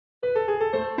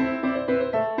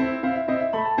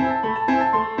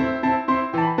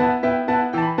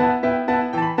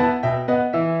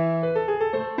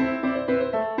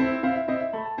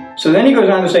So then he goes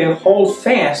on to say, hold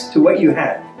fast to what you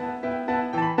have.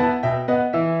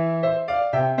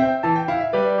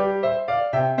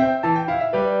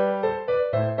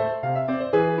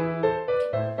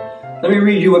 Let me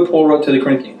read you what Paul wrote to the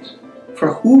Corinthians.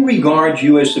 For who regards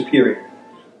you as superior?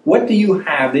 What do you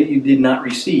have that you did not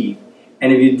receive?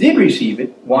 And if you did receive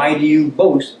it, why do you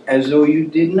boast as though you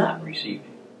did not receive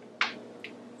it?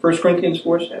 1 Corinthians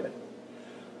 4:7.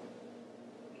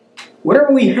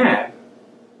 Whatever we have,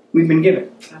 we've been given.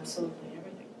 Absolutely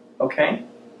everything. Okay?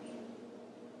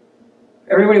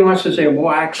 Everybody wants to say, well,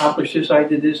 I accomplished this, I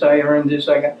did this, I earned this,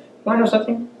 I got... Want to know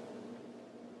something?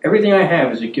 Everything I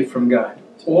have is a gift from God.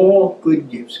 All good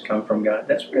gifts come from God.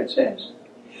 That's what it says.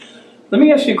 Let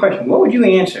me ask you a question. What would you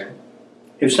answer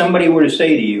if somebody were to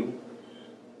say to you,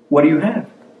 what do you have?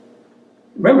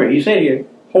 Remember, he said to you,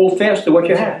 hold fast to what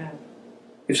you have.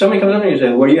 If somebody comes up to you and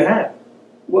says, what do you have?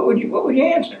 What would you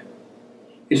answer?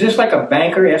 Is this like a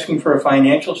banker asking for a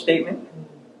financial statement?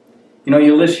 You know,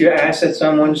 you list your assets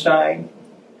on one side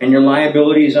and your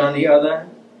liabilities on the other.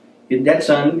 Your debt's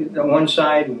on the one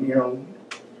side, you know,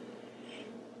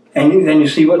 and then you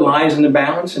see what lies in the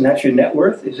balance, and that's your net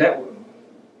worth. Is that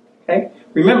okay?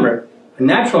 Remember, a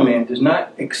natural man does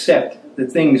not accept the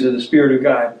things of the Spirit of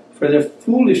God, for their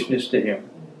foolishness to him,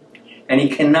 and he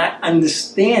cannot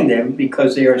understand them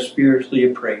because they are spiritually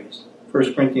appraised.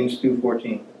 1 Corinthians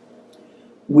 2:14.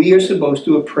 We are supposed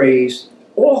to appraise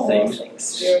all things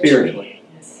spiritually.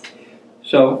 Yes.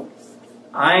 So,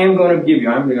 I'm going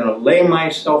to lay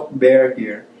myself bare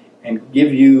here and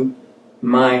give you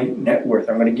my net worth.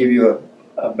 I'm going to give you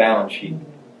a balance sheet.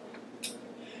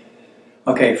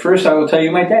 Okay, first I will tell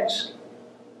you my debts.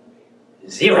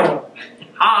 0.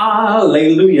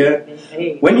 Hallelujah.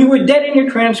 When you were dead in your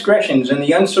transgressions and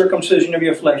the uncircumcision of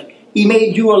your flesh, he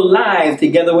made you alive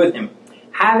together with him,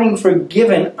 having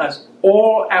forgiven us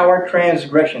all our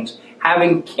transgressions,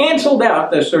 having canceled out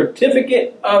the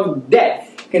certificate of debt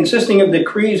consisting of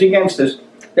decrees against us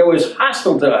that was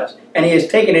hostile to us, and he has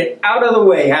taken it out of the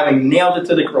way, having nailed it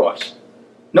to the cross.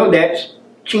 No debts.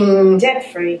 Ching.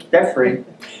 Debt-free. Debt-free.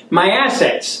 My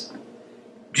assets.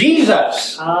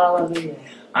 Jesus. Hallelujah.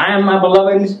 I am my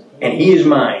beloved's, and he is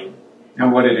mine.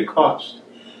 And what did it cost?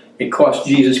 It cost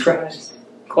Jesus Christ.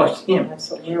 It cost him.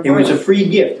 Absolutely. It was a free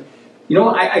gift. You know,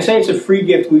 I say it's a free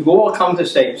gift. We've all come to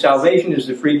say salvation is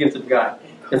the free gift of God.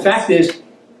 The fact is,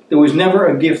 there was never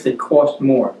a gift that cost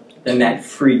more than that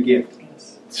free gift.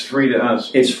 It's free to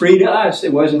us. It's free to us.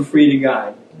 It wasn't free to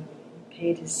God. He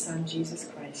paid his son, Jesus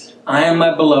Christ. I am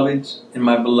my beloved's, and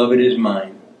my beloved is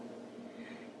mine.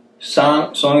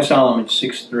 Song of Solomon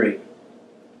 6:3.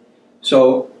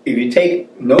 So, if you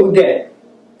take no debt,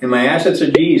 and my assets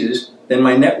are Jesus, then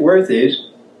my net worth is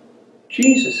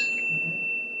Jesus.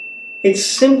 It's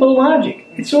simple logic.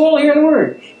 It's all here in the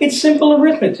Word. It's simple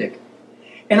arithmetic.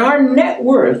 And our net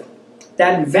worth,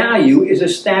 that value, is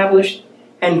established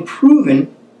and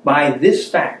proven by this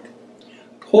fact.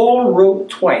 Paul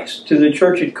wrote twice to the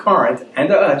church at Corinth and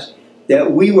to us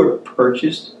that we were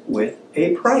purchased with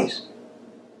a price.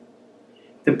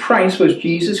 The price was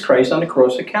Jesus Christ on the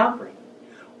cross of Calvary.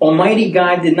 Almighty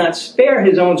God did not spare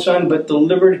his own son, but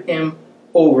delivered him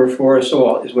over for us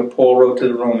all, is what Paul wrote to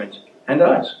the Romans and to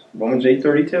us. Romans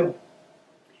 8:32.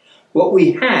 What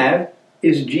we have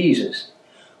is Jesus.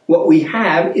 What we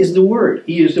have is the Word.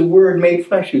 He is the Word made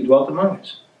flesh who dwelt among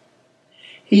us.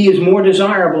 He is more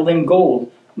desirable than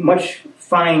gold, much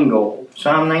fine gold.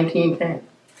 Psalm 19:10.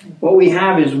 What we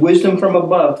have is wisdom from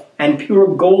above, and pure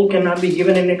gold cannot be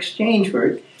given in exchange for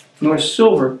it, nor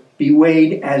silver be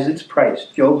weighed as its price.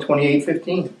 Job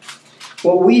 28:15.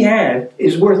 What we have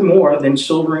is worth more than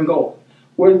silver and gold.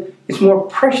 It's more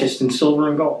precious than silver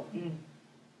and gold.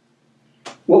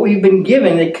 What we've been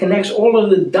given that connects all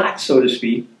of the dots, so to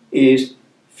speak, is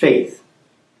faith.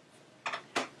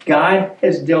 God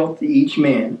has dealt to each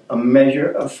man a measure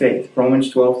of faith.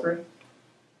 Romans 12:3.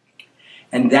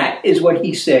 And that is what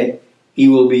he said he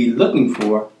will be looking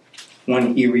for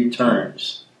when he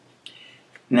returns.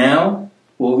 Now,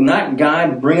 will not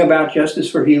God bring about justice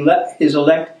for his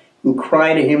elect who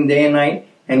cry to him day and night?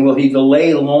 And will he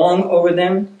delay long over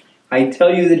them? I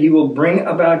tell you that he will bring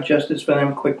about justice for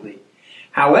them quickly.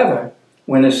 However,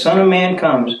 when the Son of Man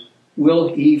comes, will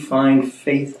he find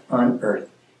faith on earth?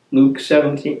 Luke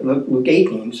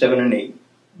 18, 7 and 8.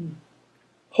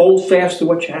 Hold fast to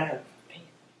what you have.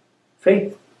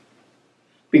 Faith.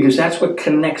 Because that's what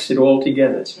connects it all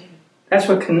together. That's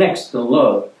what connects the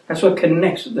love. That's what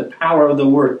connects the power of the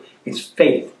Word. It's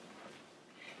faith.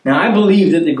 Now, I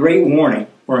believe that the great warning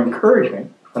or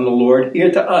encouragement from the Lord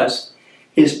here to us,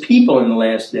 his people in the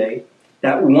last day,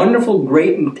 That wonderful,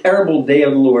 great, and terrible day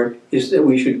of the Lord is that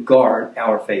we should guard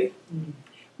our faith,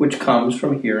 which comes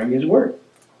from hearing His word.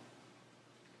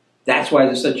 That's why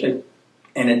there's such an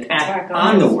attack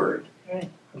on the word. Right.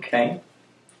 Okay?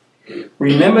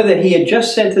 Remember that He had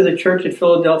just said to the church at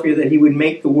Philadelphia that He would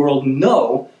make the world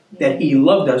know that He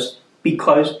loved us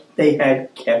because they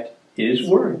had kept His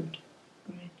word.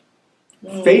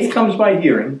 Right. Faith comes by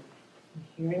hearing,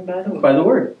 Hearing by the word. by the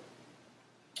word.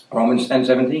 Romans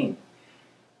 10:17.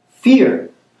 Fear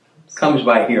comes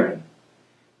by hearing.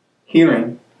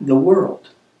 Hearing the world.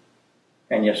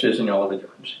 And yes, there's an element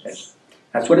difference. Yes.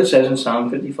 That's what it says in Psalm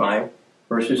 55,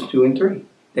 verses 2 and 3.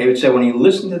 David said when he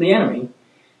listened to the enemy,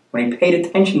 when he paid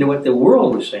attention to what the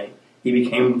world was saying, he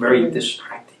became very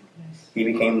distracted. Yes. He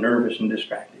became nervous and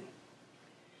distracted.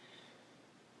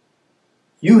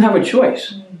 You have a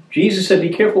choice. Jesus said, be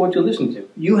careful what you listen to.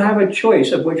 You have a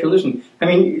choice of what you're listening to. I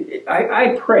mean,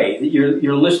 I pray that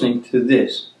you're listening to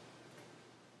this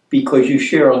because you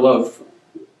share a love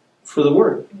for the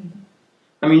Word.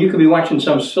 I mean, you could be watching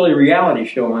some silly reality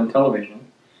show on television.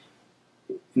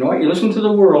 You know what? You listen to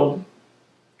the world,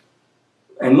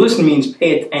 and listen means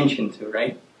pay attention to,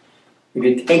 right? If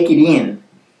you take it in,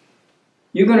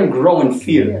 you're going to grow in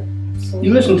fear.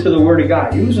 You listen to the Word of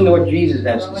God. You listen to what Jesus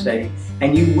has to say,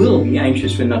 and you will be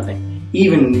anxious for nothing,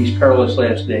 even in these perilous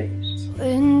last days.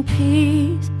 When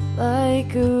peace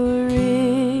like a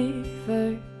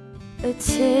river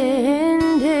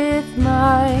attendeth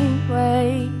my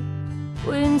way,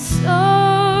 when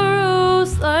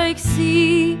sorrows like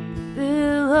sea